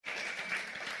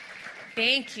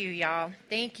Thank you, y'all.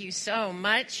 Thank you so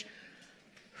much.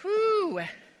 Whew.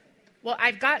 Well,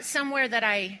 I've got somewhere that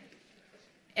I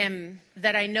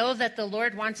know that the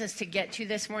Lord wants us to get to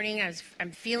this morning.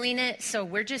 I'm feeling it, so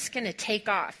we're just going to take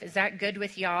off. Is that good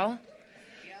with y'all?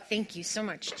 Thank you so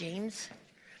much, James.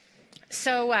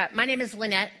 So my name is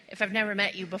Lynette, if I've never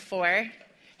met you before.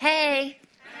 Hey.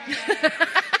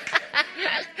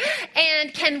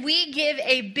 And can we give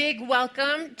a big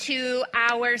welcome to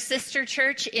our sister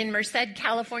church in Merced,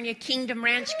 California, Kingdom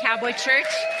Ranch Cowboy Church?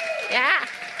 Yeah.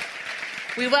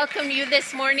 We welcome you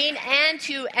this morning, and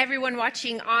to everyone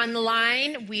watching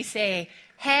online, we say,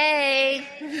 hey.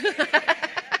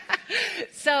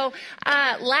 So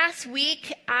last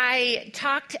week, I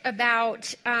talked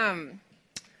about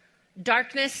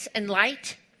darkness and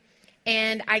light,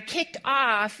 and I kicked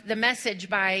off the message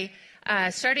by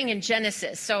starting in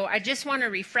Genesis. So I just want to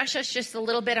refresh us just a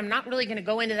little bit. I'm not really going to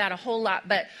go into that a whole lot,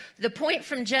 but the point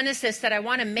from Genesis that I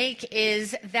want to make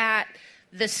is that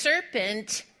the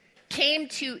serpent came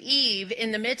to Eve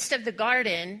in the midst of the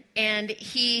garden, and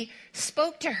he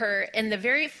spoke to her, and the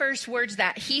very first words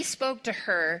that he spoke to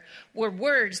her were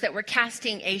words that were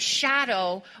casting a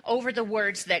shadow over the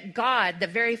words that the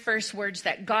very first words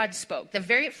that God spoke. The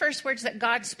very first words that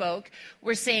God spoke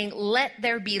were saying, let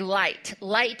there be light.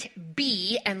 Light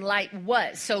be, and light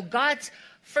was. So God's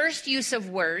first use of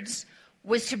words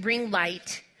was to bring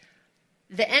light.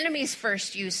 The enemy's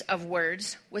first use of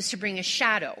words was to bring a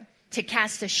shadow, to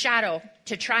cast a shadow,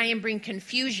 to try and bring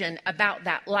confusion about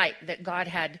that light that God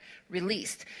had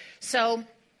released. So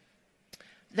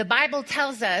the Bible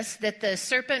tells us that the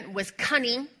serpent was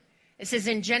cunning. It says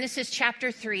in Genesis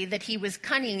chapter 3 that he was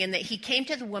cunning, and that he came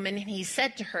to the woman and he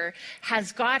said to her,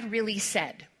 has God really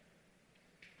said?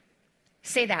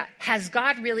 Say that. Has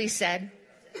God really said?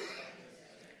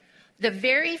 The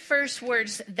very first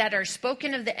words that are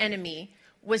spoken of the enemy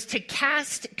was to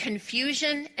cast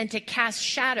confusion and to cast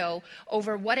shadow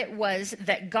over what it was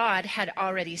that God had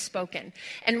already spoken.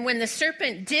 And when the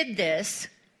serpent did this,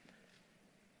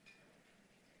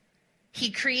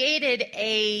 he created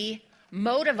a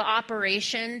mode of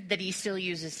operation that he still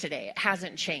uses today. It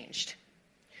hasn't changed.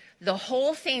 The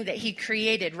whole thing that he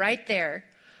created right there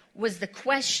was the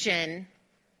question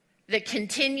that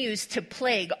continues to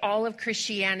plague all of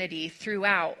Christianity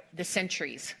throughout the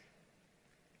centuries.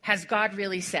 Has God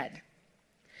really said?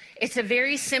 It's a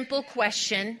very simple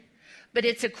question, but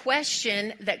it's a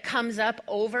question that comes up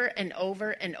over and over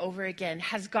and over again.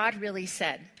 Has God really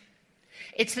said?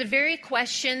 It's the very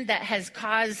question that has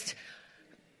caused,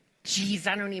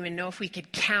 I don't even know if we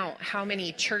could count how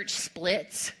many church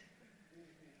splits,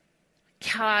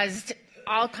 caused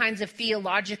all kinds of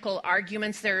theological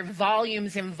arguments. There are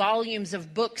volumes and volumes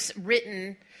of books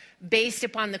written based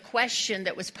upon the question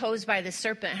that was posed by the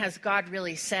serpent, has God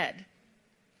really said?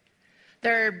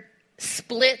 There are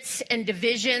splits and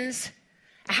divisions.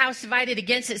 A house divided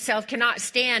against itself cannot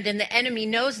stand, and the enemy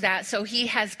knows that, so he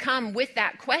has come with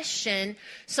that question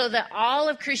so that all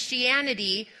of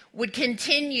Christianity would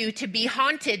continue to be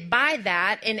haunted by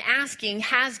that and asking,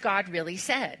 has God really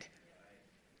said?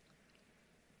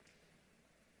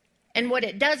 And what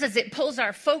it does is it pulls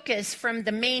our focus from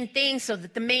the main thing so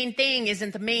that the main thing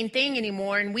isn't the main thing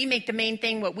anymore. And we make the main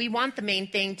thing what we want the main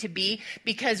thing to be,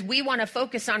 because we want to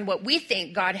focus on what we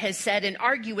think God has said and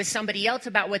argue with somebody else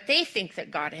about what they think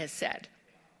that God has said.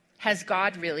 Has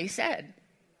God really said?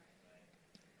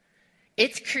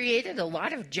 It's created a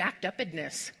lot of jacked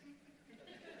upness.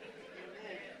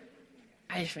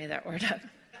 I just made that word up.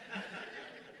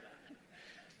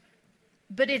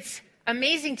 But it's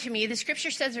amazing to me. The scripture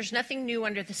says there's nothing new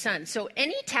under the sun. So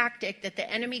any tactic that the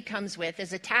enemy comes with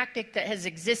is a tactic that has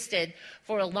existed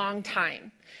for a long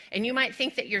time. And you might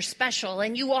think that you're special,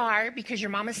 and you are because your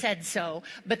mama said so.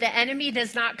 But the enemy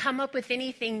does not come up with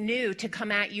anything new to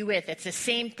come at you with. It's the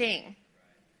same thing.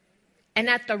 And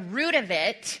at the root of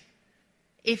it,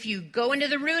 if you go into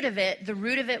the root of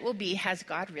it will be, has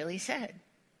God really said?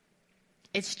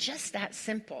 It's just that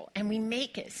simple. And we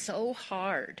make it so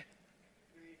hard.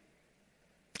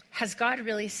 Has God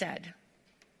really said?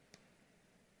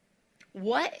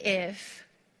 What if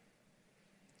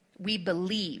we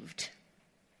believed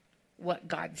what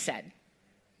God said?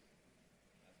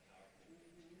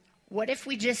 What if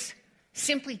we just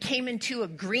simply came into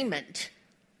agreement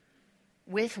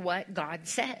with what God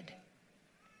said?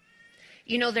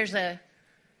 You know, there's a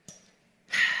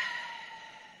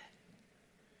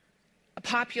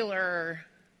popular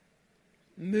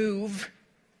move.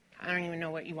 I don't even know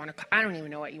what you want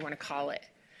to call it.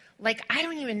 Like, I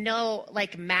don't even know,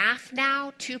 like math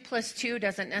now, 2 + 2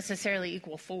 doesn't necessarily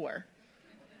equal 4.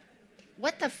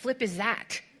 What the flip is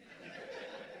that?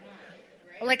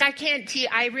 Like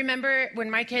I remember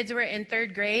when my kids were in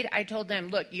 3rd grade, I told them,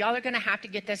 look, y'all are going to have to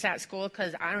get this at school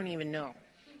because I don't even know.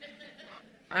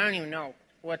 I don't even know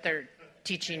what they're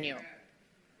teaching you.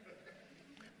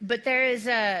 But there is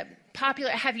a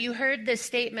have you heard the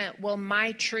statement, well,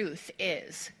 my truth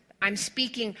is? I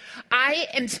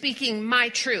am speaking my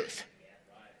truth.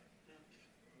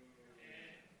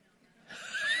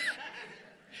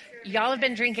 Y'all have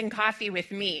been drinking coffee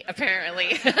with me,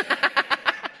 apparently.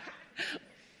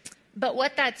 But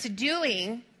what that's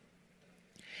doing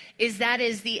is that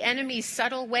is the enemy's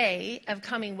subtle way of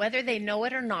coming, whether they know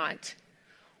it or not.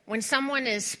 When someone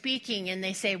is speaking and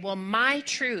they say, well, my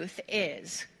truth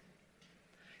is,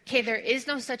 okay, there is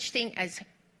no such thing as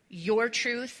your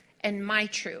truth and my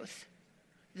truth.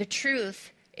 The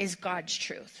truth is God's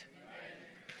truth.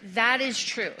 That is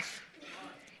truth.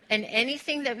 And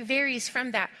anything that varies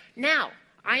from that. Now,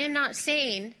 I am not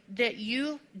saying that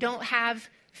you don't have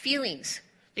feelings,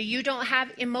 that you don't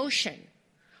have emotion.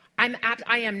 I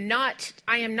am not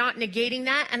negating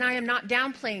that, and I am not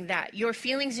downplaying that. Your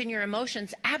feelings and your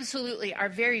emotions absolutely are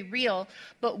very real.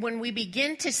 But when we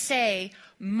begin to say,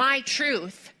 my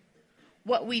truth,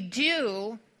 what we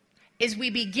do is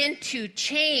we begin to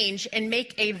change and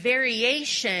make a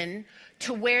variation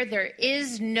to where there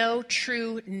is no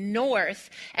true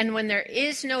north. And when there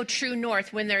is no true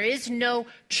north, when there is no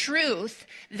truth,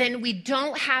 then we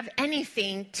don't have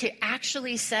anything to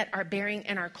actually set our bearing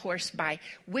and our course by,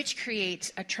 which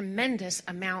creates a tremendous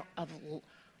amount of,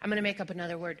 I'm going to make up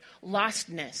another word,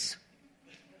 lostness.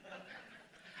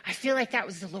 I feel like that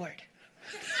was the Lord.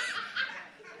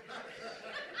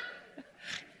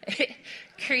 It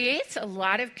creates a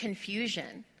lot of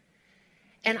confusion.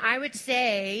 And I would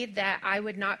say that I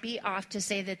would not be off to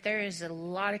say that there is a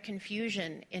lot of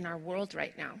confusion in our world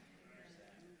right now.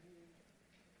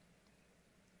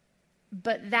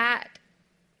 But that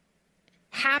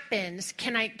happens.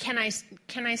 Can I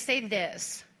say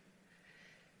this?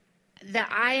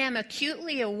 That I am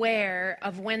acutely aware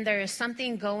of when there is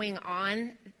something going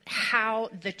on, how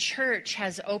the church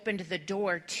has opened the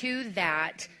door to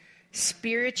that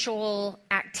spiritual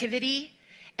activity.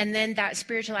 And then that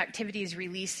spiritual activity is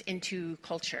released into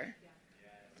culture.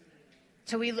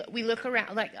 So we look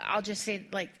around, like, I'll just say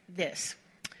like this.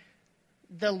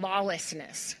 The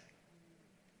lawlessness,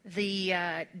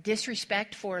 the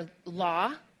disrespect for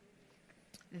law,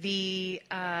 the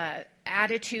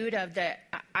attitude of that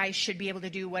I should be able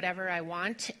to do whatever I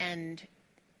want and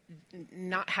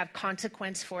not have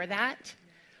consequence for that.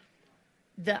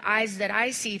 The eyes that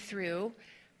I see through,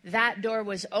 that door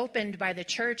was opened by the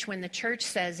church when the church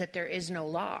says that there is no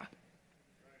law.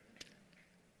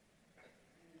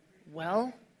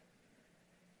 Well,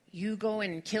 you go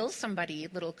and kill somebody,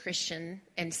 little Christian,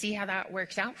 and see how that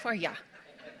works out for you.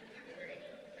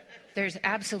 There's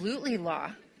absolutely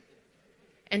law.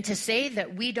 And to say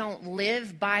that we don't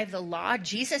live by the law,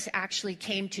 Jesus actually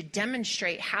came to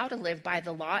demonstrate how to live by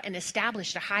the law and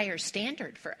established a higher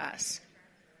standard for us.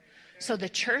 So the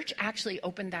church actually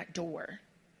opened that door.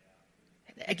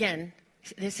 Again,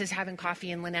 this is having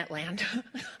coffee in Lynette land.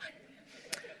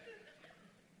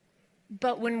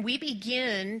 But when we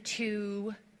begin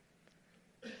to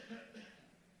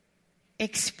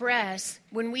express,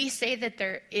 when we say that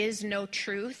there is no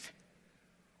truth,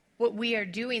 what we are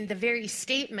doing, the very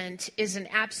statement is an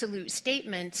absolute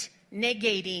statement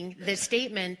negating the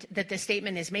statement that the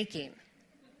statement is making.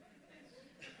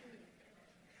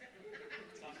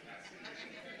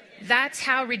 That's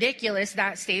how ridiculous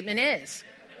that statement is.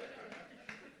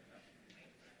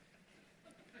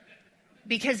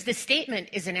 Because the statement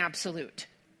is an absolute.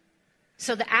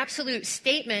 So the absolute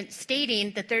statement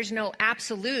stating that there's no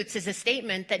absolutes is a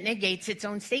statement that negates its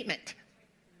own statement.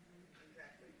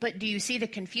 But do you see the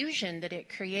confusion that it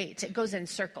creates? It goes in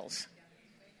circles.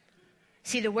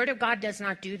 See, the Word of God does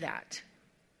not do that.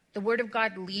 The Word of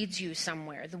God leads you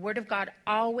somewhere. The Word of God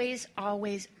always,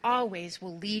 always, always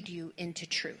will lead you into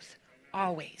truth.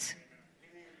 Always.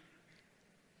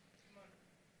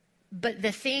 But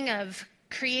the thing of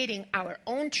creating our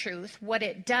own truth, what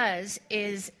it does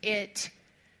is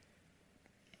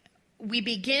we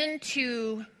begin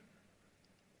to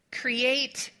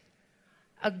create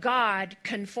a God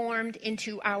conformed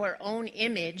into our own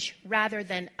image rather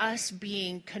than us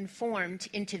being conformed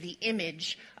into the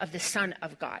image of the Son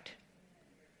of God.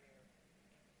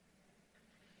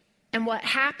 And what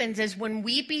happens is when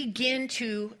we begin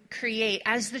to create,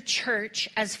 as the church,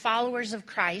 as followers of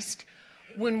Christ,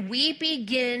 when we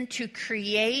begin to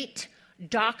create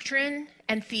doctrine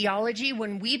and theology,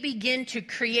 when we begin to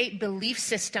create belief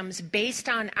systems based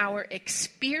on our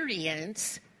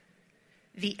experience,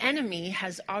 the enemy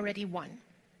has already won.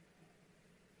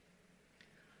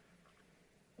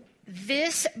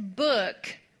 this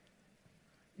book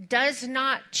does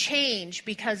not change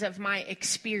because of my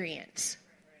experience.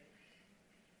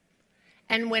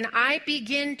 And when I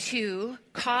begin to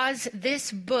cause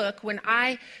this book, when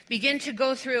I begin to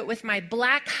go through it with my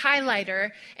black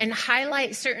highlighter and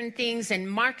highlight certain things and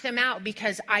mark them out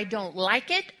because I don't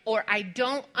like it or I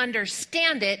don't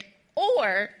understand it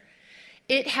or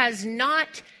it has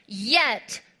not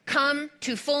yet come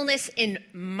to fullness in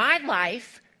my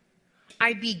life,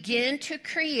 I begin to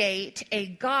create a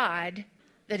God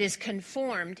that is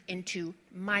conformed into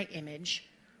my image,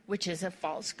 which is a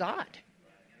false God.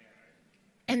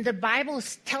 And the Bible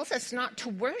tells us not to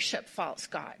worship false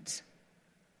gods.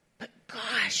 But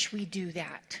gosh, we do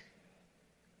that.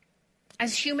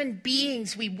 As human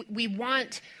beings, we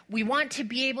want to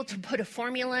be able to put a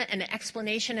formula and an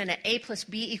explanation and an A plus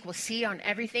B equals C on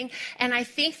everything. And I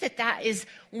think that is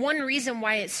one reason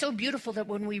why it's so beautiful that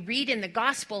when we read in the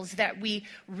Gospels that we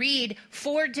read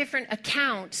 4 different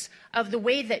accounts of the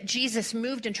way that Jesus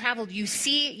moved and traveled. You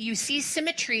see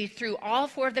symmetry through all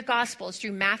 4 of the Gospels,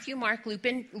 through Matthew, Mark,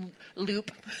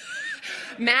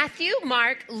 Matthew,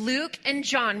 Mark, Luke, and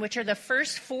John, which are the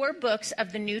first 4 books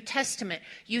of the New Testament.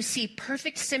 You see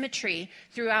perfect symmetry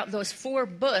throughout those 4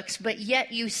 books, but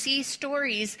yet you see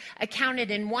stories accounted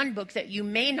in one book that you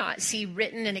may not see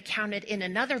written and accounted in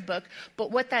another book. But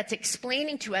what that's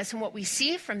explaining to us and what we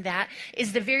see from that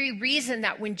is the very reason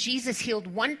that when Jesus healed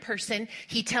one person,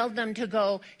 he told them to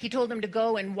go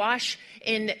and wash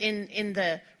in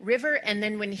the river. And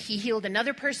then when he healed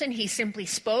another person, he simply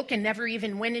spoke and never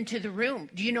even went into the room.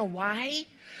 Do you know why?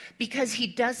 Because he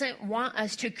doesn't want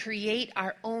us to create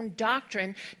our own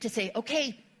doctrine to say,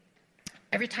 okay,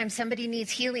 every time somebody needs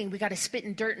healing, we got to spit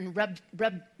in dirt and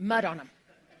rub mud on them.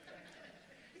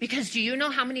 Because do you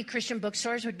know how many Christian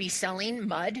bookstores would be selling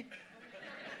mud?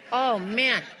 Oh,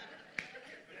 man.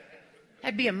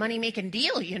 That'd be a money-making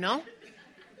deal, you know?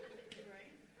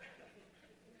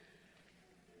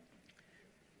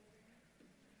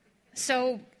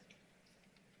 So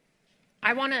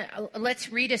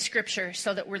let's read a scripture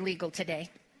so that we're legal today.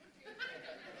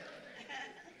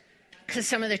 Because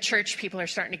some of the church people are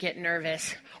starting to get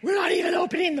nervous. We're not even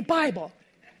opening the Bible.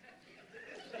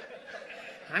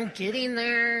 I'm getting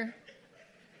there.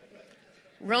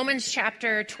 Romans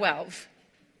chapter 12.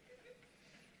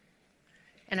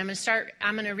 And I'm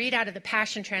going to read out of the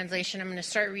Passion Translation. I'm going to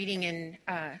start reading in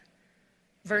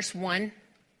verse 1.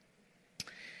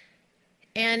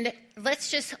 And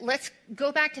let's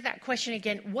go back to that question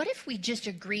again. What if we just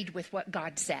agreed with what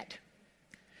God said?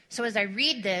 So as I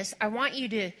read this, I want you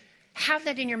to have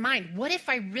that in your mind. What if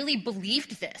I really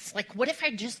believed this? Like, what if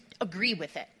I just agree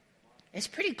with it? It's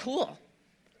pretty cool.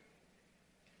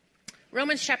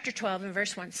 Romans chapter 12 and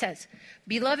verse 1 says,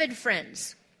 "Beloved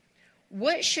friends,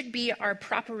 what should be our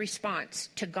proper response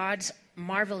to God's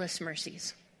marvelous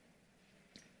mercies?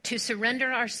 To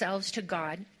surrender ourselves to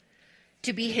God,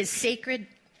 to be his sacred,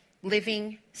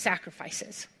 living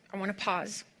sacrifices." I want to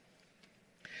pause.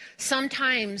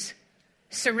 Sometimes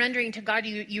surrendering to God,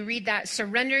 you read that,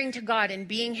 surrendering to God and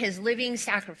being his living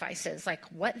sacrifices. Like,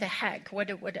 what the heck? What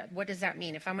does that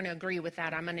mean? If I'm going to agree with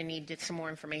that, I'm going to need some more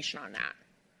information on that.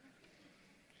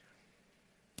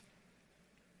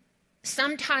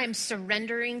 Sometimes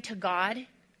surrendering to God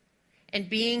and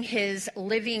being his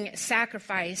living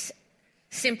sacrifice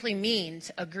simply means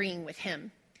agreeing with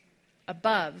him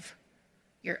above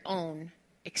your own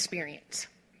experience.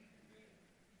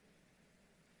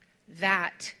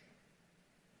 That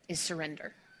is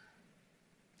surrender.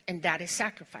 And that is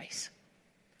sacrifice.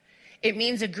 It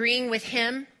means agreeing with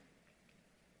him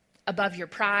above your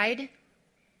pride.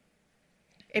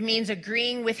 It means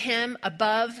agreeing with him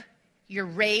above your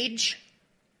rage.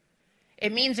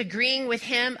 It means agreeing with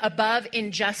him above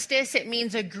injustice. It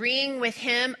means agreeing with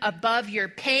him above your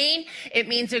pain. It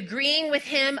means agreeing with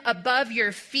him above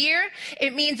your fear.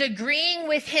 It means agreeing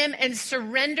with him and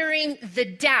surrendering the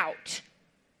doubt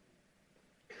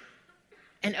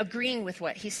and agreeing with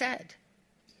what he said.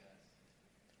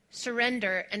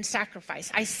 Surrender and sacrifice.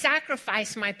 I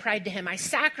sacrifice my pride to him. I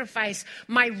sacrifice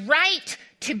my right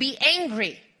to be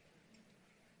angry.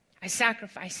 I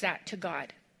sacrifice that to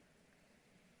God.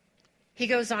 He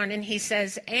goes on and he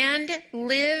says, "And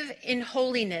live in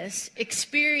holiness,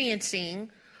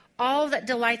 experiencing all that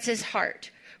delights his heart,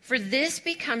 for this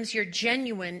becomes your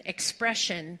genuine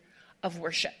expression of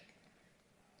worship."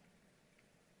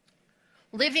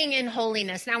 Living in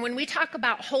holiness. Now, when we talk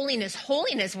about holiness,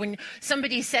 when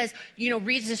somebody says,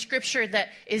 reads the scripture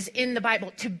that is in the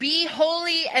Bible, to be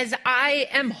holy as I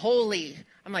am holy,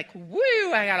 I'm like,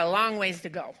 woo, I got a long ways to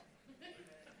go.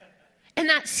 And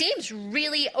that seems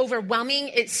really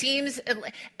overwhelming.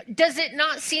 Does it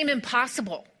not seem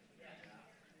impossible?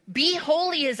 Be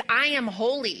holy as I am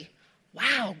holy.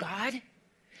 Wow, God.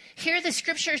 Here the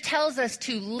scripture tells us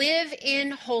to live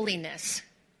in holiness.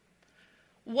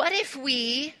 What if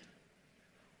we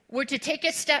were to take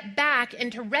a step back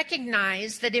and to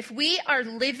recognize that if we are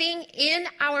living in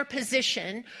our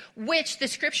position, which the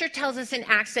scripture tells us in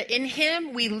Acts that in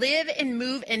him we live and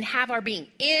move and have our being.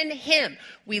 In him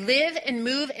we live and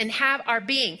move and have our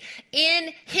being.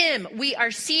 In him we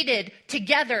are seated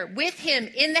together with him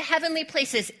in the heavenly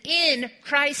places in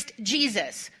Christ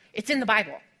Jesus. It's in the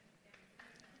Bible.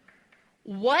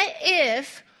 What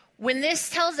if, when this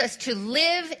tells us to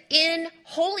live in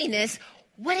holiness,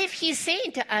 what if he's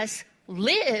saying to us,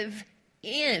 live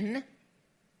in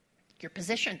your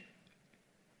position?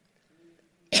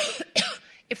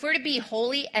 If we're to be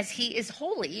holy as he is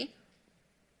holy,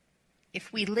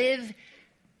 if we live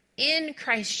in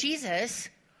Christ Jesus,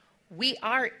 we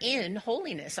are in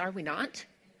holiness, are we not?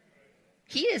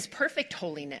 He is perfect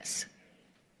holiness.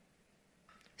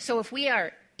 So if we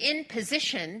are in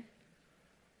position,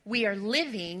 we are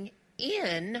living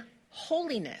in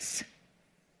holiness.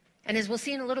 And as we'll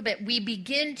see in a little bit, we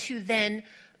begin to then,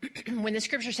 when the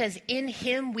scripture says, in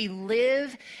him we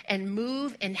live and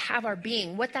move and have our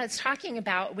being, what that's talking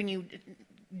about when you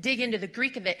dig into the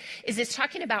Greek of it, is it's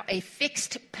talking about a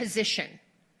fixed position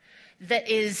that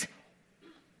is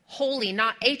holy,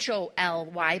 not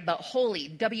Holy, but holy,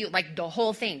 W, like the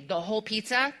whole thing, the whole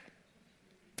pizza,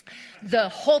 the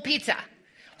whole pizza.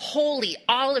 Holy,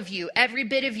 all of you, every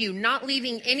bit of you, not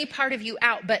leaving any part of you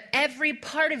out, but every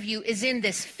part of you is in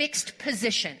this fixed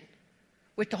position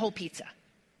with the whole pizza.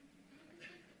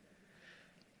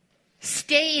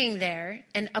 Staying there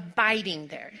and abiding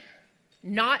there.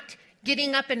 Not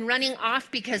getting up and running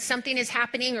off because something is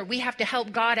happening or we have to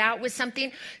help God out with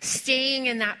something. Staying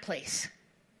in that place.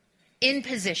 In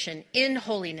position, in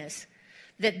holiness.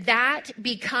 That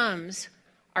becomes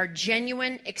our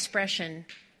genuine expression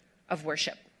of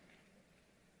worship.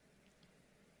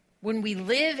 When we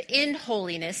live in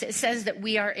holiness, it says that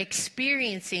we are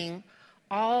experiencing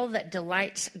all that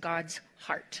delights God's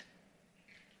heart.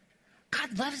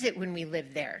 God loves it when we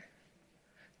live there.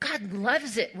 God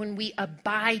loves it when we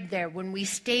abide there, when we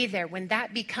stay there, when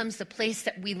that becomes the place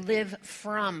that we live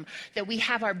from, that we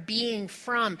have our being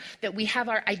from, that we have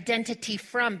our identity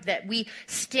from, that we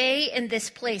stay in this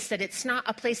place, that it's not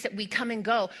a place that we come and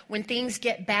go when things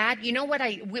get bad. You know what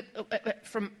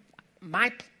from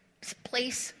my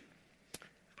place,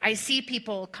 I see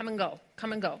people come and go,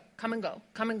 come and go, come and go,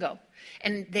 come and go.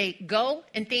 And they go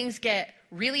and things get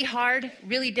really hard,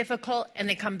 really difficult, and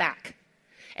they come back.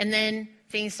 And then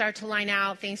things start to line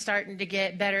out, things starting to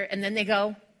get better, and then they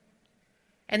go.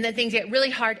 And then things get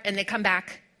really hard, and they come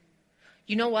back.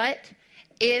 You know what?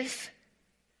 If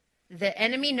the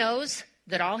enemy knows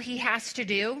that all he has to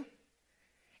do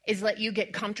is let you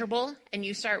get comfortable and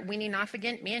you start weaning off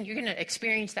again, man, you're going to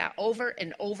experience that over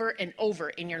and over and over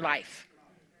in your life.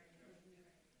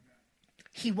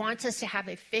 He wants us to have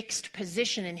a fixed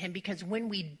position in him because when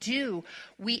we do,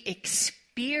 we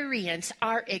experience,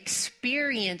 our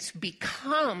experience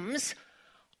becomes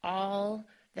all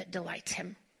that delights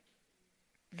him.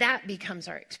 That becomes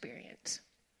our experience.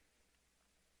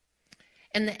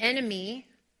 And the enemy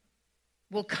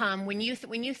will come when you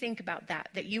think about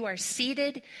that you are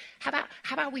seated. How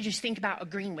about we just think about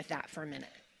agreeing with that for a minute?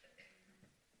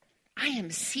 I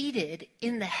am seated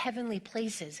in the heavenly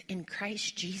places in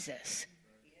Christ Jesus.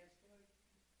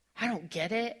 I don't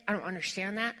get it. I don't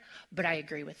understand that, but I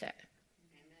agree with it.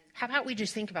 How about we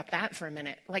just think about that for a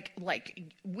minute? Like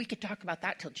we could talk about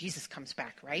that till Jesus comes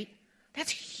back, right?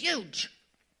 That's huge.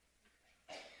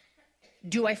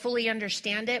 Do I fully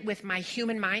understand it with my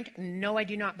human mind? No, I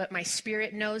do not. But my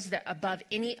spirit knows that above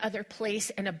any other place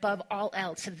and above all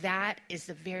else, that is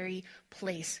the very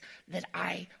place that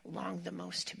I long the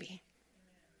most to be.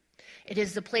 It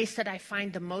is the place that I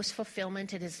find the most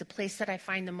fulfillment. It is the place that I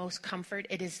find the most comfort.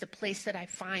 It is the place that I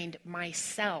find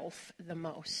myself the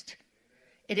most.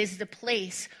 It is the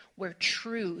place where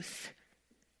truth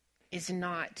is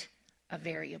not a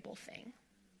variable thing.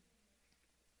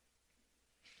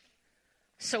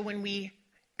 So when we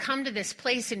come to this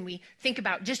place and we think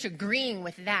about just agreeing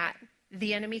with that,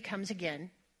 the enemy comes again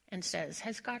and says,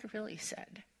 has God really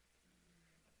said?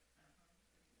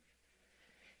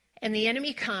 And the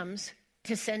enemy comes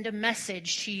to send a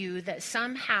message to you that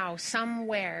somehow,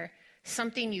 somewhere,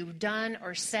 something you've done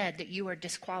or said that you are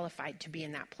disqualified to be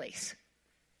in that place.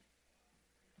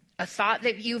 A thought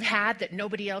that you've had that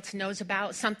nobody else knows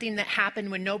about, something that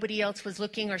happened when nobody else was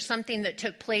looking, or something that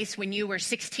took place when you were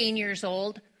 16 years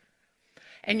old.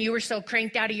 And you were so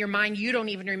cranked out of your mind, you don't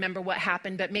even remember what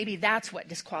happened, but maybe that's what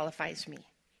disqualifies me.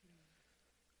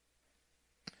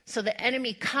 So the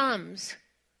enemy comes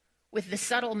with the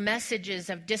subtle messages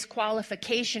of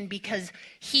disqualification because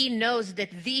he knows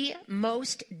that the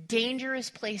most dangerous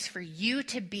place for you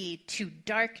to be to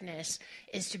darkness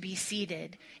is to be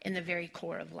seated in the very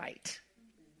core of light.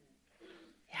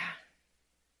 Yeah.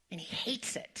 And he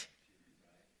hates it.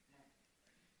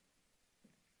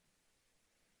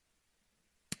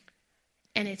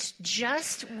 And it's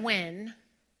just when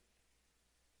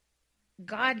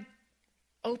God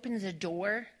opens a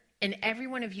door, and every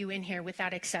one of you in here,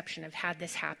 without exception, have had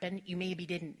this happen. You maybe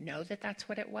didn't know that that's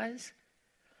what it was.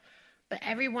 But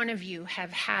every one of you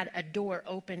have had a door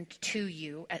opened to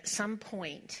you at some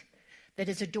point that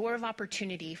is a door of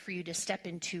opportunity for you to step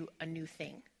into a new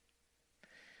thing.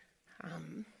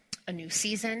 A new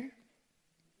season.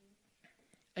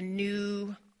 A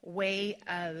new way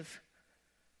of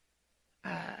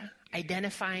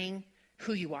identifying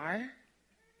who you are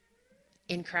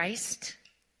in Christ.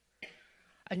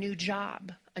 A new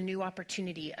job, a new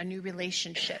opportunity, a new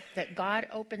relationship, that God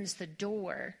opens the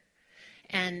door.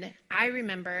 And I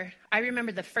remember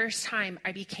the first time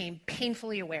I became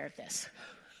painfully aware of this.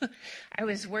 I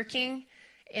was working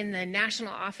in the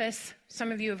national office.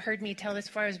 Some of you have heard me tell this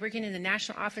before. I was working in the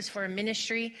national office for a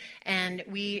ministry, and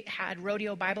we had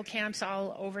rodeo Bible camps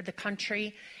all over the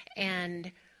country.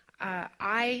 And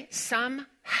I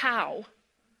somehow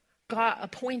got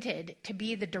appointed to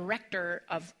be the director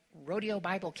of rodeo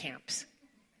Bible camps.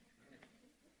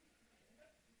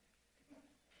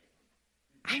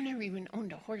 I've never even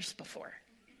owned a horse before,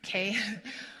 okay?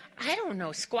 I don't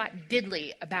know squat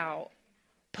diddly about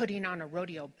putting on a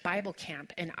rodeo Bible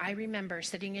camp. And I remember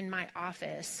sitting in my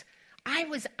office. I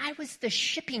was the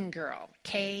shipping girl,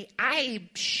 okay? I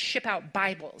ship out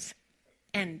Bibles.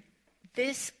 And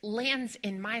this lands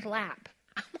in my lap.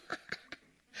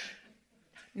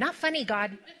 Not funny,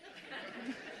 God.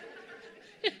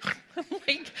 I'm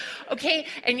like, okay.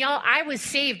 And y'all, I was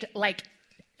saved like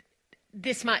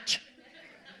this much.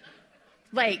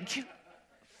 Like,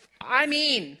 I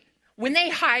mean, when they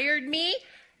hired me,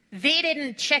 they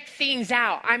didn't check things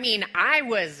out. I mean, I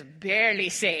was barely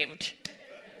saved,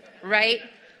 right?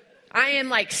 I am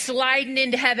like sliding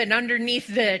into heaven underneath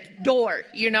the door,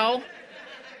 you know?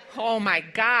 Oh my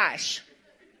gosh.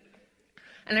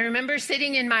 And I remember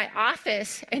sitting in my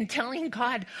office and telling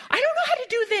God, I don't know how to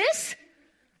do this.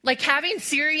 Like having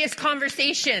serious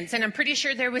conversations. And I'm pretty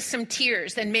sure there was some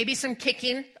tears and maybe some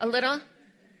kicking a little.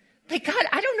 Like, God,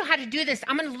 I don't know how to do this.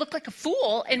 I'm going to look like a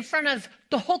fool in front of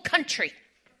the whole country.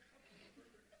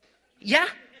 Yeah.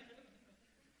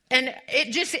 And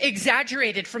it just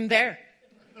exaggerated from there.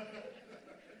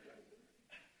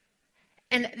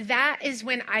 And that is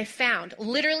when I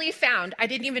literally found, I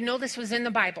didn't even know this was in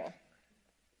the Bible,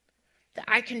 that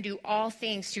I can do all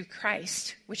things through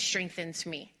Christ, which strengthens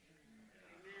me.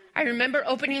 I remember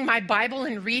opening my Bible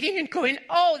and reading and going,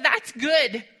 oh, that's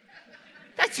good.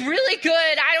 That's really good.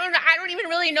 I don't even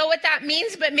really know what that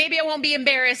means, but maybe I won't be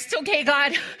embarrassed. Okay,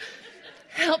 God,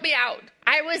 help me out.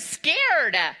 I was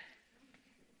scared.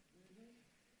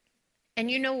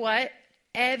 And you know what?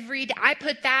 Every day, I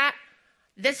put that,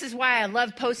 this is why I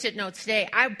love Post-it notes today.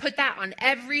 I put that on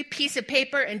every piece of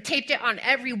paper and taped it on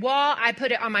every wall. I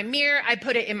put it on my mirror. I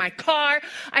put it in my car.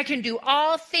 I can do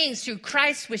all things through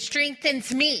Christ, which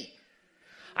strengthens me.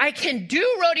 I can do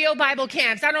rodeo Bible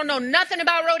camps. I don't know nothing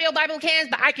about rodeo Bible camps,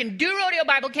 but I can do rodeo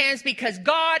Bible camps because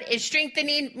God is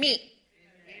strengthening me.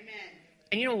 Amen.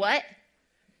 And you know what?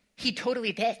 He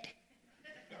totally did.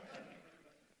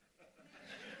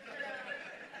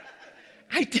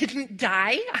 I didn't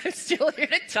die. I'm still here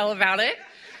to tell about it.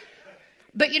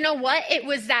 But you know what? It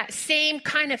was that same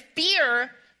kind of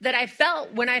fear that I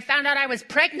felt when I found out I was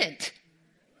pregnant.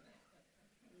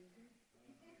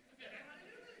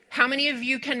 How many of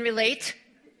you can relate?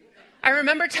 I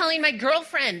remember telling my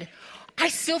girlfriend, I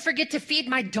still forget to feed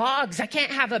my dogs. I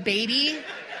can't have a baby.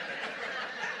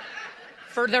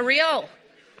 For the real.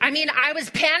 I mean, I was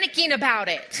panicking about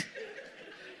it.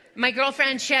 My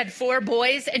girlfriend, she had 4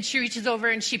 boys, and she reaches over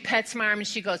and she pets my arm and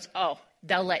she goes, oh,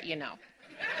 they'll let you know.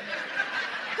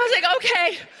 I was like,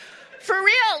 okay, for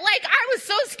real. Like, I was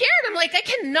so scared. I'm like, I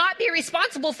cannot be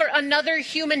responsible for another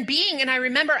human being. And I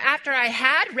remember after I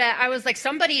had Rhett, I was like,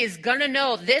 somebody is going to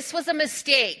know this was a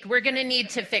mistake. We're going to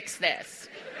need to fix this.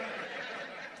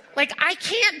 Like, I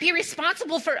can't be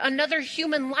responsible for another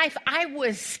human life. I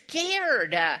was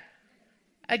scared.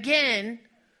 Again,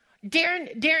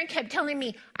 Darren kept telling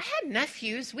me, I had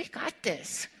nephews. We got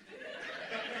this.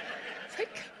 It's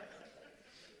like,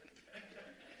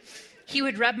 he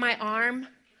would rub my arm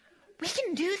We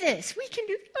can do this. We can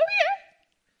do, oh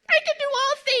yeah, I can do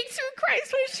all things through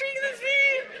Christ who strengthens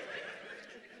me.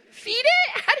 Feed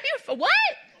it? How do you, what?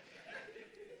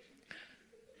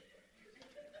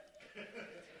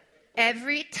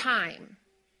 Every time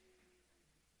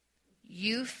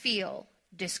you feel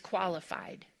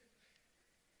disqualified,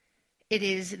 it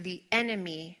is the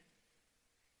enemy.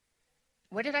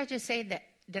 What did I just say?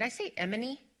 Did I say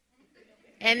enemy?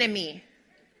 Enemy.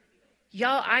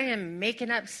 Y'all, I am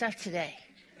making up stuff today.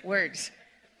 Words.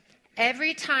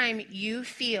 Every time you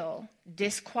feel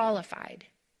disqualified,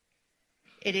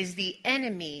 it is the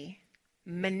enemy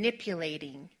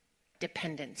manipulating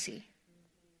dependency.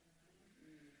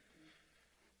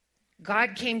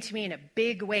 God came to me in a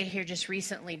big way here just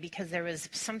recently because there was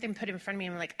something put in front of me.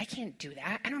 And I'm like, I can't do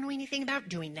that. I don't know anything about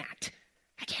doing that.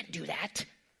 I can't do that.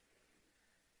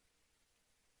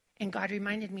 And God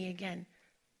reminded me again,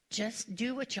 just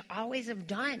do what you always have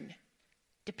done.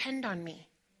 Depend on me.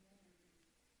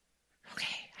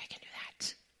 Okay, I can do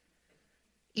that.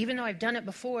 Even though I've done it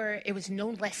before, it was no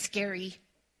less scary.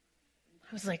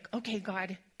 I was like, okay,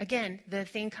 God, again, the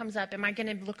thing comes up. Am I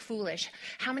going to look foolish?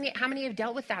 How many have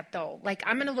dealt with that, though? Like,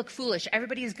 I'm going to look foolish.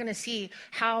 Everybody is going to see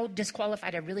how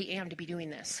disqualified I really am to be doing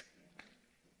this.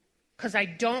 Because I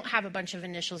don't have a bunch of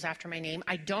initials after my name.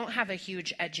 I don't have a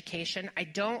huge education. I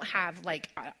don't have, like,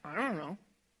 I don't know.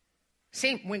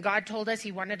 Same, when God told us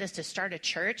he wanted us to start a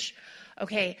church,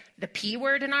 okay, the P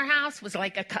word in our house was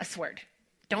like a cuss word.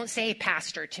 Don't say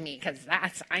pastor to me, because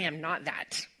I am not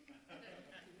that.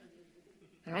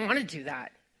 I don't want to do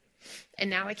that. And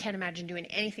now I can't imagine doing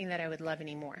anything that I would love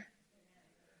anymore.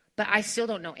 But I still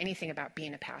don't know anything about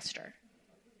being a pastor.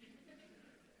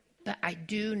 But I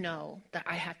do know that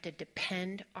I have to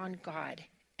depend on God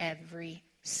every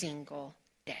single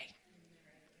day.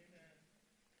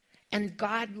 And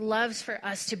God loves for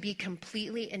us to be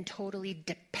completely and totally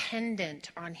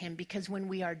dependent on him, because when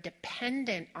we are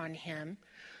dependent on him,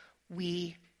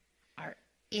 we are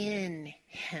in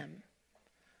him.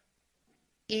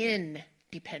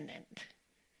 Independent.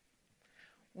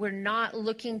 We're not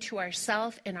looking to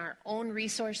ourselves and our own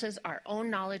resources, our own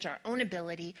knowledge, our own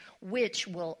ability, which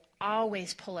will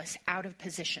always pull us out of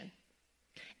position.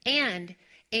 And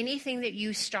anything that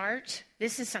you start,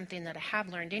 this is something that I have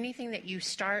learned, anything that you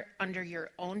start under your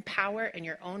own power and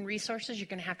your own resources, you're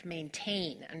going to have to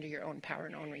maintain under your own power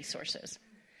and own resources.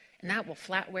 And that will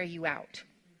flat wear you out.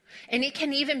 And it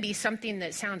can even be something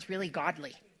that sounds really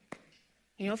godly.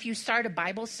 You know, if you start a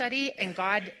Bible study and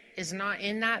God is not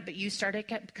in that, but you start it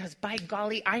because, by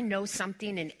golly, I know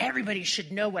something and everybody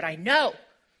should know what I know.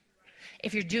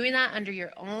 If you're doing that under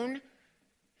your own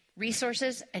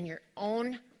resources and your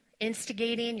own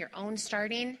instigating, your own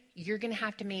starting, you're going to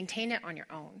have to maintain it on your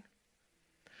own.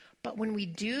 But when we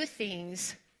do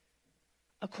things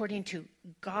according to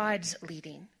God's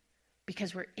leading,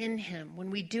 because we're in him, when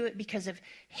we do it because of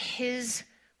his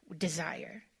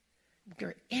desire,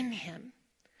 we're in him.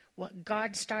 What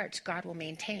God starts, God will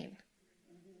maintain.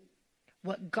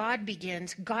 What God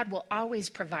begins, God will always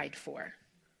provide for.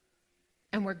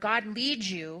 And where God leads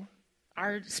you,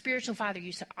 our spiritual father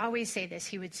used to always say this.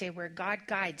 He would say, where God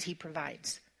guides, he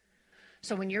provides.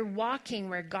 So when you're walking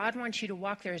where God wants you to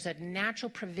walk, there's a natural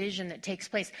provision that takes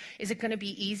place. Is it going to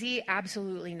be easy?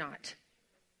 Absolutely not.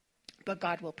 But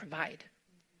God will provide.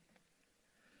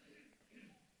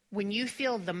 When you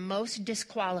feel the most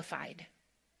disqualified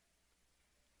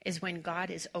is when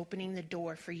God is opening the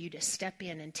door for you to step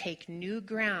in and take new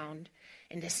ground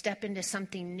and to step into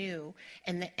something new.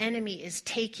 And the enemy is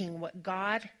taking what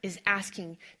God is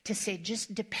asking to say,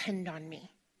 just depend on me.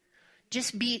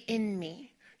 Just be in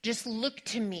me. Just look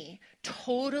to me.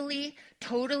 Totally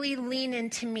lean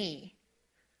into me.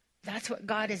 That's what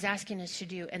God is asking us to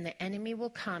do. And the enemy will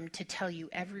come to tell you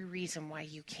every reason why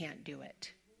you can't do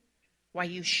it, why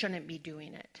you shouldn't be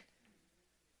doing it.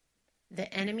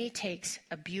 The enemy takes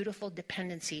a beautiful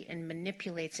dependency and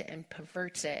manipulates it and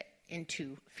perverts it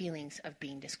into feelings of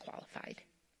being disqualified.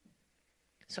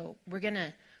 So we're going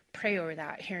to pray over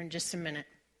that here in just a minute.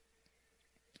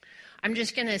 I'm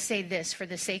just going to say this for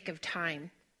the sake of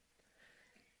time.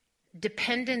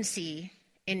 Dependency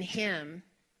in him,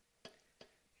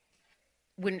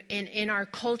 when in our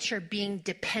culture, being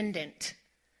dependent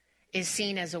is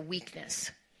seen as a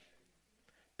weakness.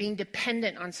 Being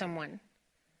dependent on someone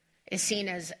is seen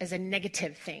as a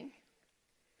negative thing.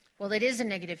 Well, it is a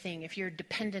negative thing if you're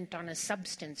dependent on a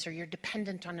substance or you're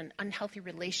dependent on an unhealthy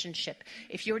relationship.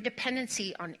 If your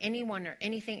dependency on anyone or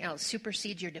anything else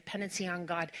supersedes your dependency on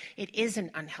God, it is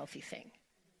an unhealthy thing.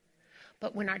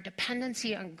 But when our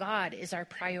dependency on God is our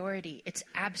priority, it's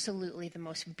absolutely the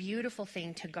most beautiful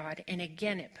thing to God. And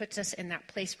again, it puts us in that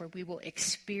place where we will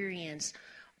experience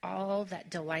all that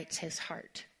delights his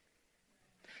heart.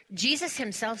 Jesus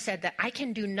himself said that I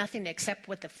can do nothing except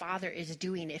what the Father is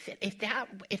doing. If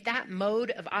that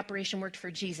mode of operation worked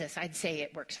for Jesus, I'd say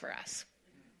it works for us.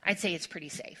 I'd say it's pretty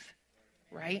safe,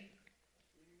 right?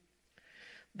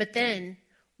 But then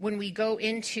when we go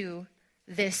into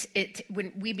this,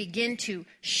 when we begin to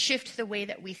shift the way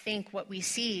that we think, what we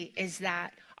see is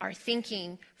that our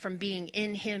thinking from being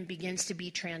in him begins to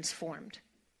be transformed.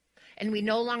 And we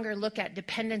no longer look at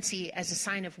dependency as a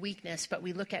sign of weakness, but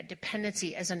we look at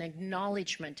dependency as an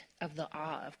acknowledgement of the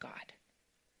awe of God.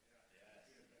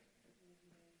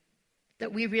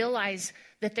 That we realize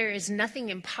that there is nothing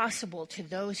impossible to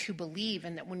those who believe,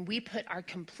 and that when we put our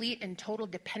complete and total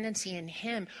dependency in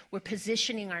him, we're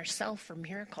positioning ourselves for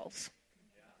miracles.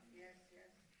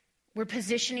 We're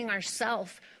positioning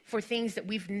ourselves for things that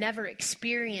we've never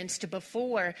experienced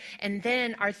before. And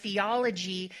then our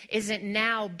theology isn't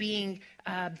now being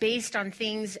based on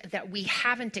things that we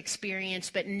haven't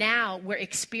experienced, but now we're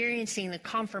experiencing the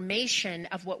confirmation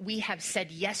of what we have said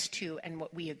yes to and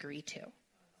what we agree to.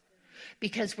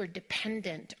 Because we're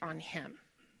dependent on him.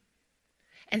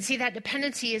 And see, that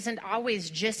dependency isn't always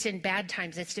just in bad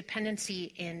times. It's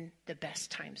dependency in the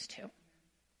best times too.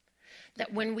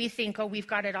 That when we think, oh, we've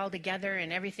got it all together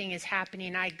and everything is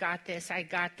happening, I got this,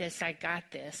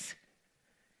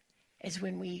 is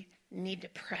when we need to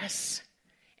press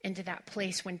into that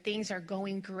place when things are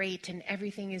going great and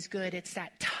everything is good. It's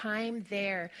that time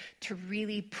there to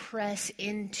really press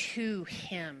into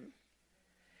him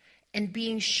and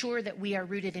being sure that we are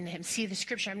rooted in him. See, the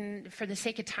scripture, for the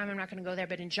sake of time, I'm not going to go there,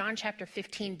 but in John chapter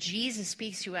 15, Jesus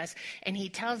speaks to us and he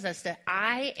tells us that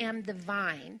I am the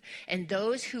vine and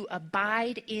those who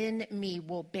abide in me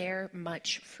will bear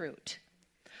much fruit.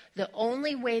 The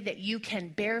only way that you can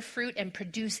bear fruit and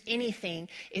produce anything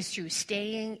is through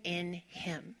staying in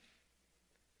him.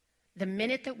 The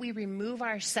minute that we remove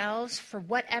ourselves, for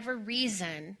whatever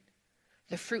reason,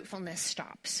 the fruitfulness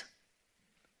stops.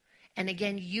 And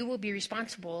again, you will be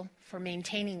responsible for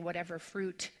maintaining whatever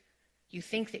fruit you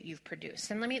think that you've produced.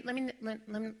 And let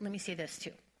me say this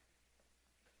too.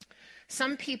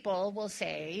 Some people will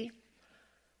say,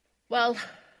 well,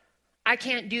 I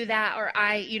can't do that, or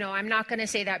I'm not going to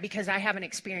say that because I haven't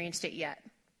experienced it yet.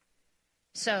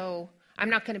 So I'm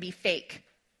not going to be fake.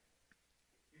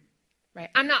 Right?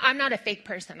 I'm not a fake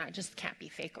person. I just can't be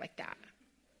fake like that.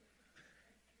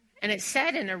 And it's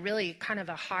said in a really kind of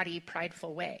a haughty,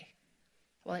 prideful way.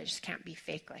 Well, it just can't be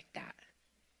fake like that.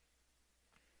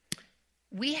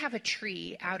 We have a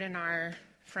tree out in our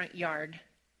front yard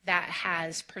that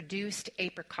has produced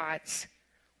apricots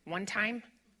one time.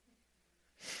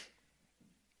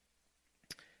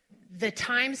 The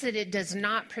times that it does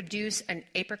not produce an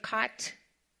apricot,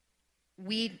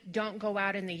 we don't go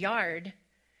out in the yard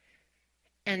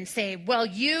and say, well,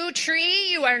 you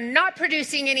tree, you are not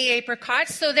producing any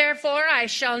apricots, so therefore I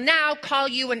shall now call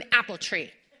you an apple tree.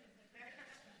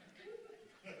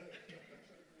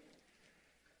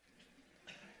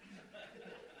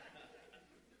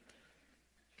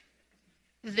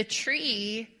 The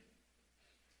tree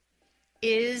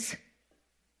is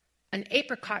an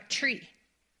apricot tree,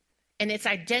 and its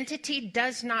identity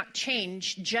does not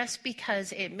change just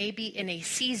because it may be in a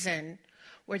season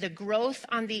where the growth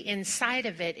on the inside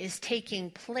of it is taking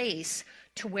place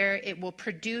to where it will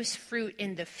produce fruit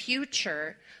in the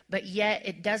future, but yet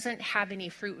it doesn't have any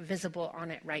fruit visible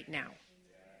on it right now.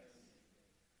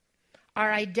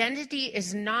 Our identity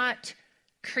is not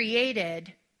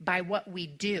created by what we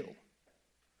do.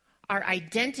 Our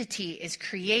identity is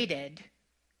created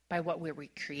by what we were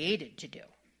created to do.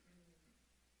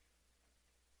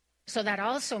 So that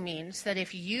also means that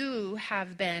if you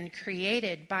have been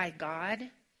created by God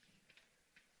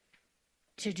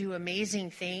to do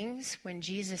amazing things, when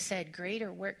Jesus said,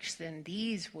 greater works than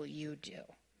these will you do.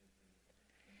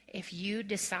 If you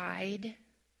decide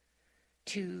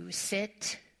to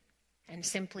sit and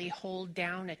simply hold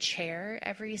down a chair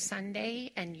every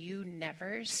Sunday and you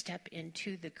never step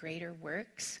into the greater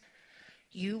works,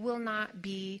 you will not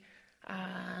be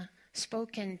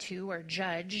spoken to or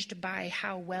judged by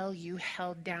how well you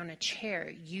held down a chair.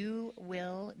 You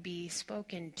will be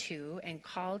spoken to and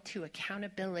called to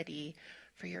accountability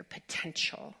for your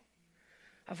potential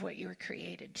of what you were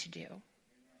created to do.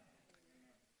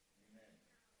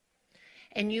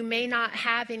 And you may not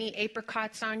have any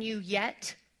apricots on you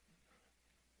yet,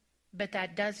 but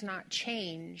that does not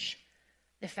change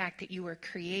the fact that you were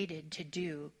created to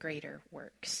do greater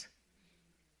works.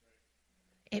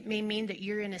 It may mean that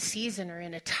you're in a season or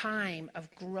in a time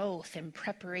of growth and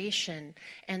preparation,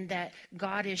 and that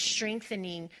God is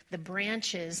strengthening the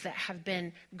branches that have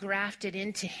been grafted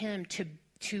into him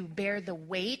to bear the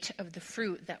weight of the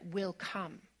fruit that will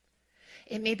come.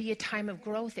 It may be a time of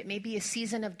growth. It may be a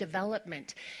season of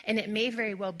development. And it may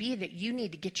very well be that you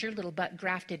need to get your little butt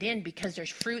grafted in because there's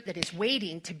fruit that is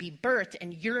waiting to be birthed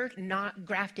and you're not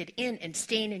grafted in and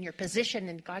staying in your position.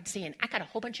 And God's saying, I got a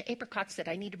whole bunch of apricots that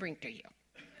I need to bring to you.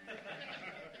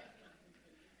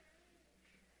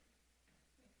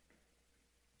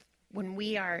 When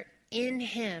we are in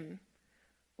him,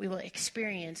 we will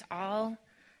experience all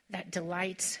that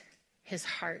delights his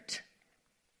heart.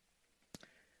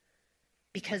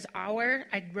 Because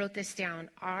I wrote this down,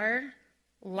 our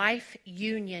life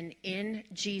union in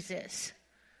Jesus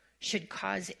should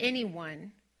cause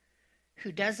anyone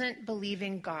who doesn't believe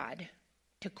in God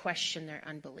to question their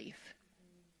unbelief.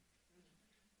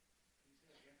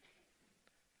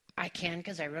 I can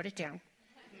because I wrote it down.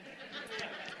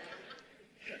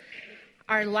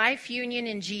 Our life union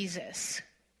in Jesus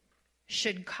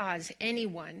should cause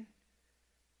anyone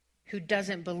who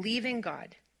doesn't believe in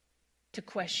God to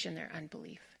question their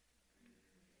unbelief.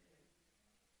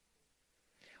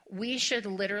 We should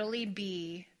literally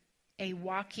be a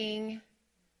walking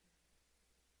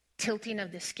tilting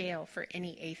of the scale for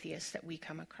any atheist that we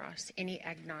come across, any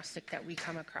agnostic that we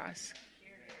come across.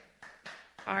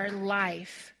 Our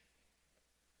life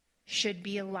should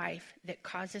be a life that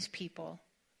causes people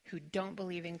who don't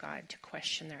believe in God to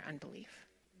question their unbelief.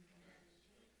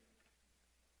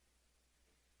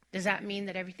 Does that mean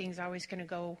that everything's always going to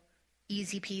go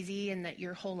easy peasy and that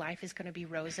your whole life is going to be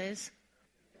roses?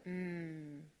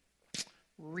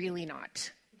 Really not.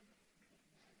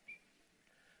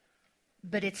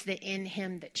 But it's the in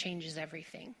him that changes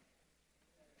everything.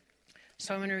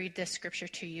 So I'm going to read this scripture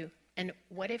to you. And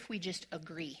what if we just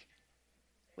agree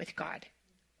with God?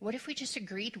 What if we just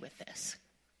agreed with this?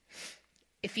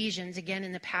 Ephesians, again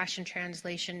in the Passion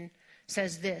Translation,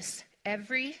 says this: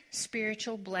 every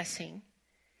spiritual blessing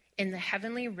in the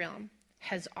heavenly realm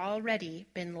has already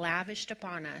been lavished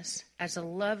upon us as a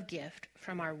love gift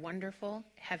from our wonderful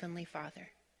Heavenly Father.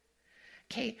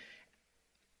 Okay,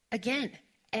 again,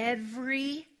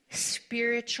 every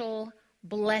spiritual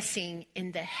blessing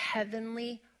in the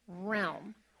heavenly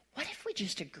realm. What if we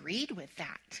just agreed with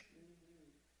that?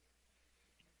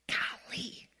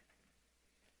 Golly.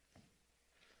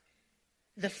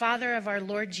 The Father of our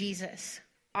Lord Jesus,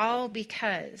 all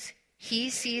because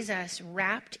he sees us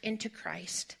wrapped into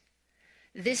Christ.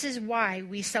 This is why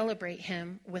we celebrate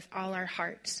him with all our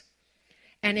hearts.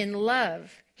 And in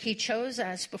love, he chose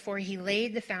us before he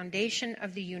laid the foundation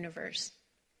of the universe.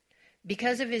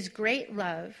 Because of his great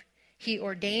love, he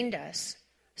ordained us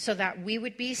so that we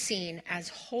would be seen as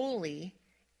holy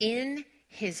in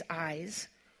his eyes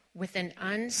with an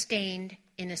unstained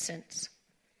innocence.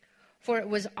 For it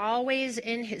was always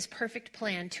in his perfect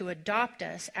plan to adopt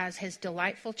us as his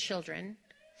delightful children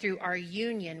through our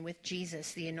union with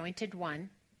Jesus, the Anointed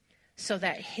One, so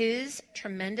that his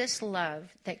tremendous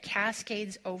love that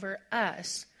cascades over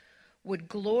us would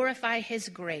glorify his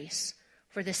grace,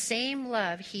 for the same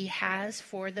love he has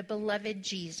for the beloved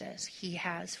Jesus, he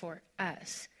has for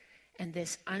us. And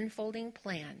this unfolding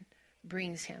plan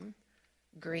brings him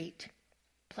great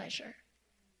pleasure.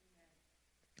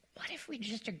 What if we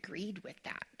just agreed with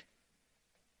that?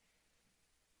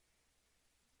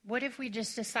 What if we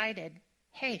just decided,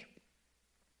 hey,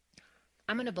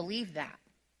 I'm going to believe that.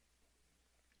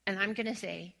 And I'm going to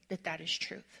say that that is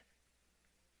truth.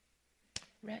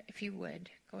 Rhett, if you would,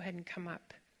 go ahead and come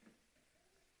up.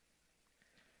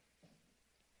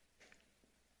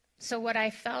 So what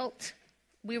I felt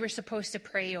we were supposed to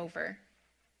pray over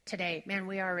today, man,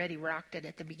 we already rocked it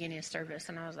at the beginning of service,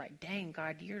 and I was like, dang,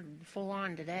 God, you're full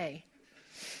on today.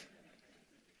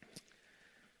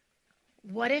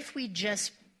 What if we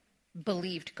just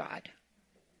believed God?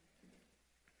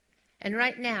 And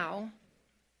right now,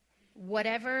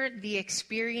 whatever the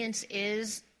experience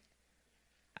is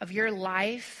of your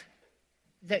life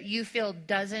that you feel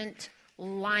doesn't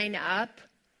line up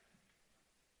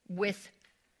with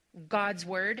God's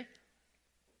word,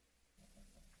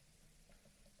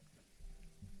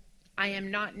 I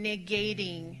am not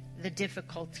negating the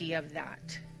difficulty of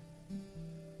that.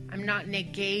 I'm not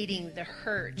negating the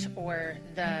hurt or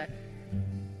the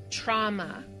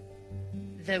trauma,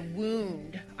 the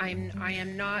wound. I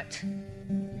am not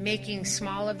making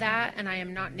small of that, and I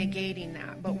am not negating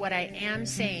that. But what I am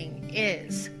saying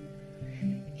is,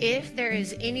 if there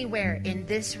is anywhere in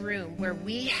this room where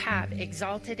we have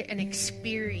exalted an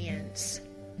experience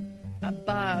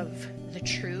above the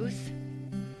truth,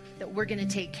 that we're going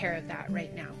to take care of that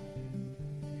right now.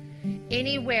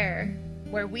 Anywhere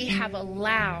where we have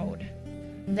allowed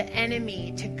the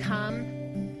enemy to come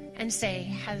and say,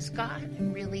 has God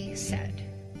really said?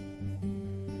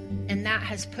 And that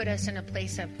has put us in a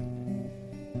place of,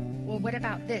 well, what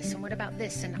about this? And what about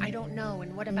this? And I don't know.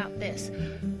 And what about this?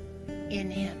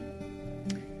 In him.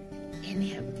 In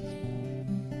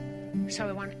him. So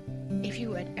I want, if you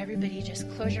would, everybody just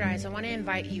close your eyes. I want to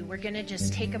invite you. We're going to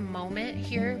just take a moment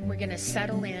here. We're going to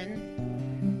settle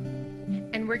in.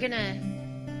 And we're going to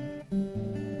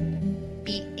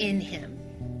be in him.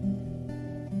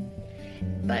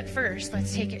 But first,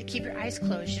 let's take it. Keep your eyes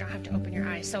closed. You don't have to open your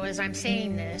eyes. So as I'm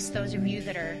saying this, those of you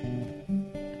that are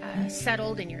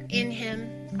settled and you're in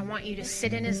him, I want you to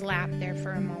sit in his lap there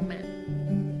for a moment.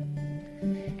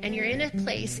 And you're in a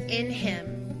place in him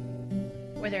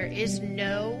where there is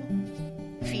no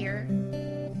fear.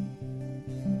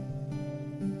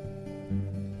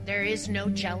 There is no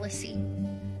jealousy.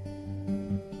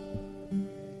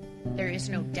 There is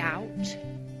no doubt.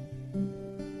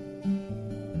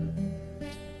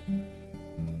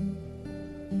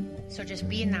 So just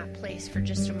be in that place for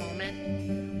just a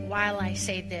moment while I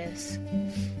say this,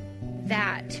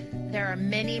 that there are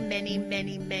many, many,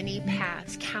 many, many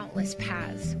paths, countless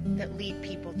paths that lead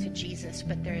people to Jesus,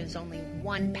 but there is only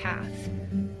one path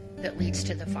that leads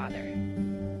to the Father,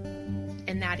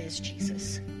 and that is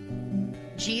Jesus.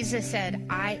 Jesus said,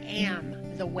 I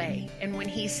am the way. And when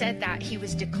he said that, he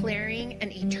was declaring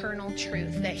an eternal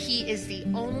truth, that he is the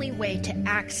only way to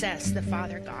access the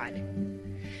Father God.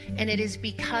 And it is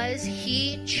because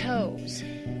he chose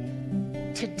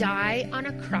to die on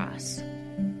a cross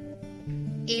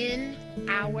in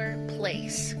our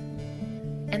place.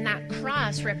 And that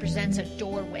cross represents a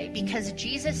doorway, because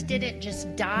Jesus didn't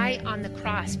just die on the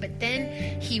cross, but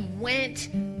then he went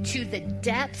to the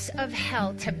depths of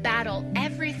hell to battle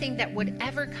everything that would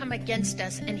ever come against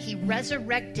us. And he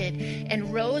resurrected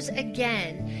and rose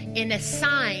again in a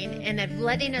sign and of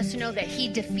letting us know that he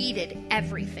defeated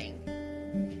everything.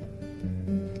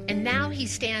 And now he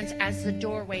stands as the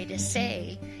doorway to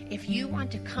say, if you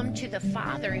want to come to the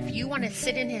Father, if you want to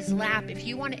sit in his lap, if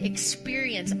you want to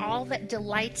experience all that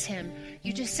delights him,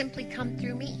 you just simply come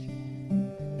through me.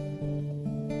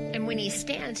 And when he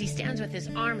stands with his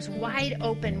arms wide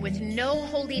open, with no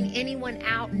holding anyone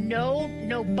out, no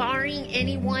barring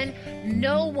anyone.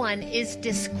 No one is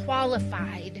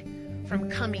disqualified from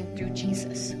coming through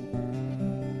Jesus.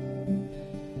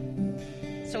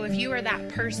 So if you are that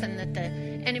person that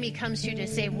the enemy comes to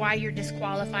say why you're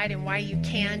disqualified and why you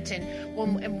can't,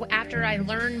 and after I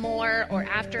learn more, or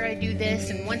after I do this,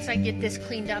 and once I get this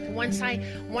cleaned up, once I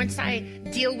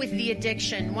deal with the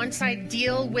addiction, once I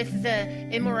deal with the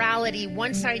immorality,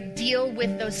 once I deal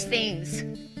with those things,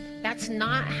 that's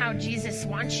not how Jesus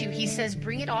wants you. He says,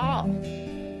 bring it all.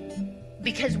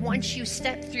 Because once you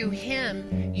step through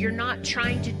him, you're not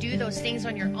trying to do those things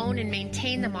on your own and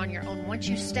maintain them on your own. Once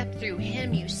you step through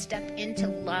him, you step into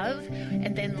love,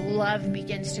 and then love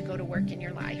begins to go to work in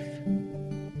your life.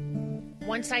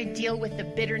 Once I deal with the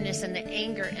bitterness and the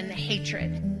anger and the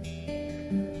hatred,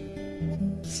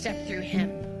 step through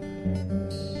him.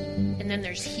 And then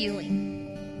there's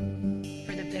healing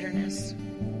for the bitterness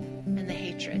and the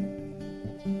hatred.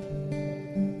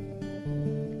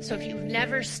 So if you've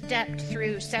never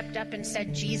stepped up and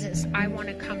said, Jesus, I want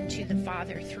to come to the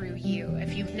Father through you.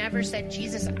 If you've never said,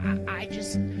 Jesus, I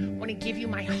just want to give you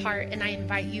my heart, and I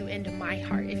invite you into my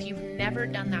heart. If you've never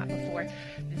done that before,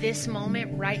 this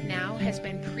moment right now has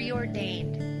been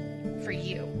preordained for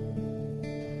you.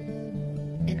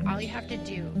 And all you have to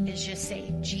do is just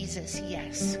say, Jesus,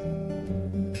 yes.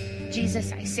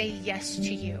 Jesus, I say yes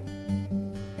to you.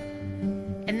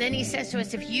 And then he says to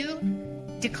us, if you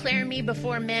declare me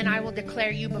before men, I will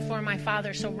declare you before my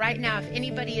Father. So right now, if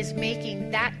anybody is making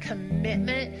that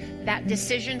commitment, that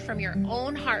decision from your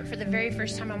own heart for the very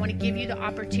first time, I want to give you the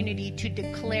opportunity to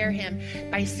declare him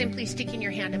by simply sticking your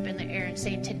hand up in the air and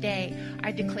saying, today,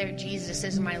 I declare Jesus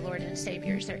as my Lord and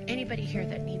Savior. Is there anybody here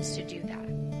that needs to do that?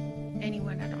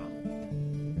 Anyone at all?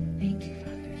 Thank you,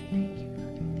 Father. Thank you,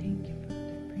 Father. Thank you,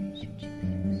 Father. Praise you,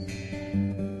 Jesus.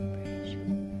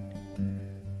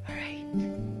 All right.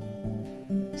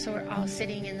 So we're all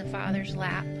sitting in the Father's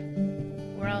lap.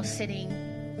 We're all sitting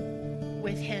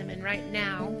with him. And right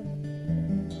now,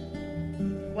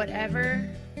 whatever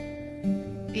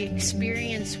the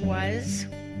experience was,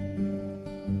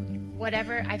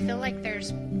 whatever, I feel like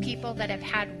there's people that have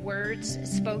had words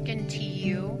spoken to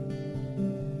you.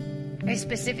 I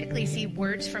specifically see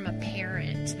words from a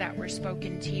parent that were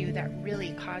spoken to you that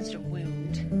really caused a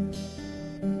wound.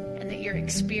 And that your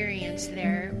experience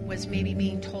there was maybe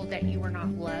being told that you were not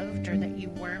loved or that you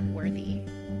weren't worthy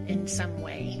in some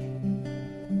way.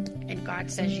 And God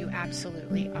says you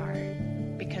absolutely are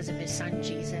because of his son,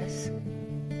 Jesus.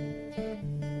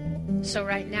 So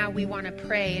right now we want to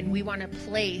pray and we want to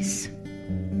place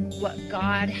what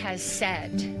God has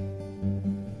said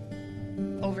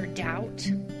over doubt,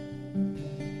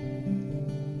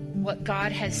 what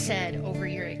God has said over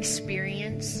your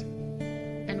experience,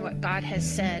 and what God has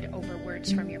said over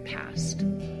words from your past.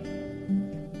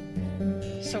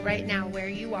 So right now, where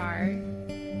you are,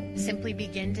 simply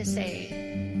begin to say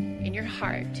in your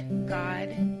heart, God,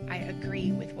 I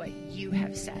agree with what you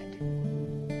have said.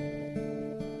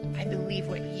 I believe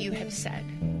what you have said.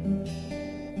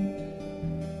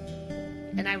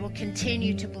 And I will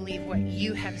continue to believe what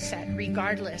you have said,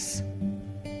 regardless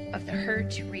of the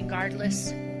hurt,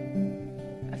 regardless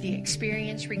of the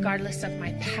experience, regardless of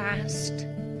my past,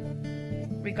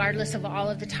 regardless of all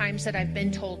of the times that I've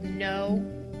been told no.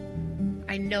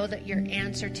 I know that your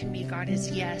answer to me, God,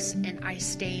 is yes, and I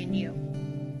stay in you.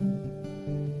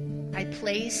 I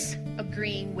place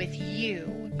agreeing with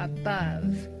you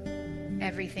above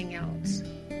everything else.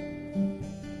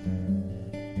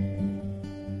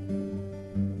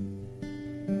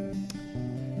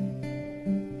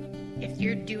 If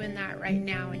you're doing that right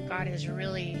now and God is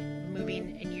really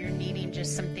moving and you're needing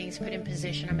just some things put in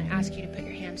position, I'm going to ask you to put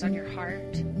your hands on your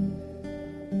heart.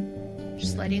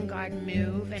 Just letting God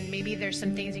move. And maybe there's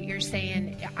some things that you're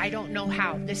saying, I don't know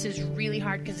how. This is really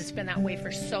hard because it's been that way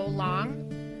for so long.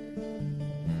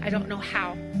 I don't know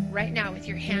how. Right now, with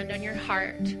your hand on your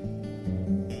heart,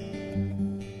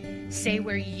 say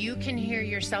where you can hear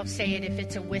yourself say it. If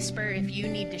it's a whisper, if you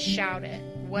need to shout it,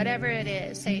 whatever it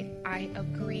is, say, I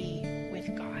agree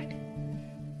with God.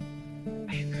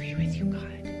 I agree with you,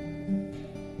 God.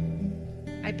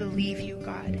 I believe you,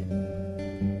 God.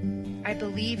 I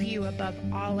believe you above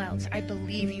all else. I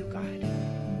believe you, God.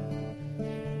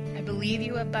 I believe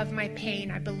you above my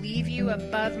pain. I believe you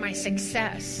above my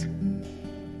success.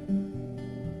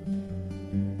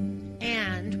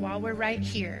 And while we're right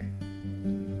here,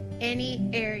 any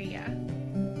area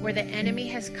where the enemy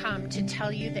has come to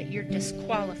tell you that you're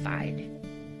disqualified,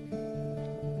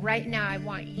 right now I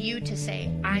want you to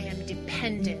say, I am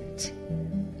dependent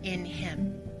in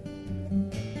him.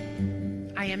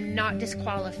 I am not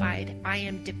disqualified. I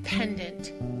am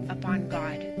dependent upon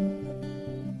God.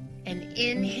 And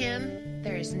in him,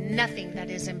 there is nothing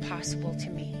that is impossible to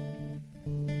me.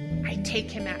 I take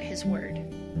him at his word.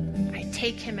 I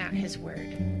take him at his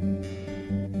word.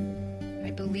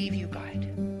 I believe you, God.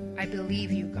 I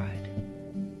believe you, God.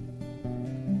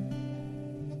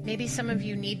 Maybe some of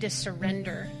you need to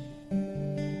surrender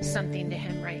something to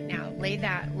him right now. Lay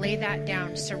that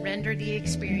down. Surrender the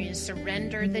experience.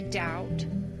 Surrender the doubt.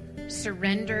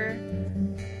 Surrender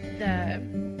the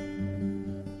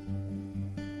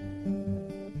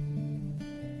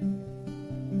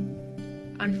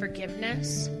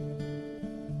unforgiveness.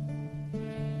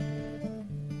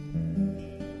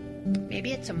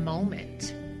 Maybe it's a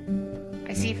moment.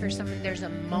 I see for some, there's a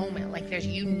moment, like there's,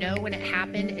 you know, when it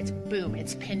happened, it's boom,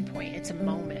 it's pinpoint, it's a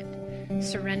moment.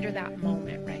 Surrender that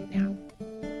moment right now.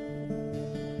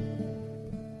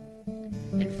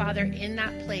 And Father, in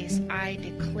that place, I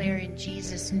declare in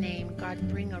Jesus' name, God,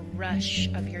 bring a rush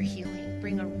of your healing.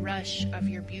 Bring a rush of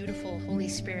your beautiful Holy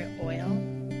Spirit oil.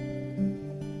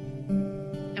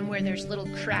 And where there's little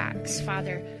cracks,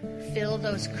 Father, fill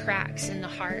those cracks in the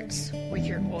hearts with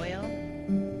your oil,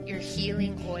 your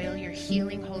healing oil, your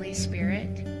healing Holy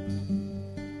Spirit.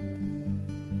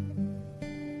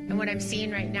 And what I'm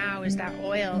seeing right now is that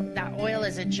oil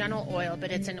is a gentle oil,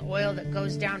 but it's an oil that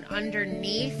goes down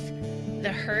underneath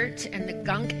the hurt and the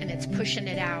gunk, and it's pushing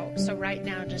it out. So right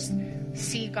now, just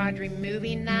see God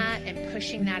removing that and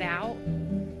pushing that out,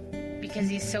 because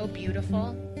he's so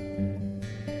beautiful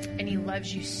and he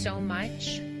loves you so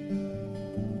much.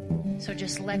 So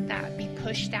just let that be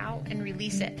pushed out and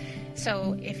release it.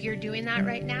 So if you're doing that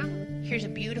right now, here's a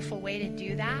beautiful way to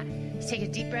do that. Just take a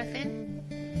deep breath in,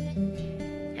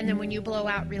 and then when you blow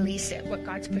out, release it, what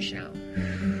God's pushing out.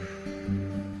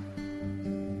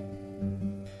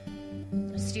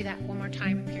 Let's do that one more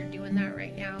time. If you're doing that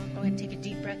right now, go ahead and take a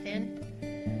deep breath in.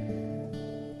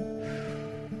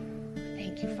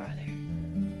 Thank you, Father.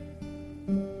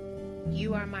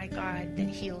 You are my God that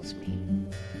heals me.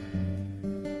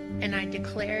 And I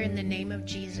declare in the name of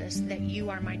Jesus that you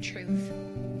are my truth.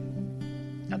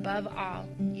 Above all,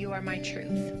 you are my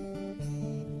truth.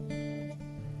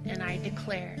 And I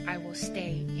declare I will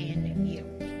stay in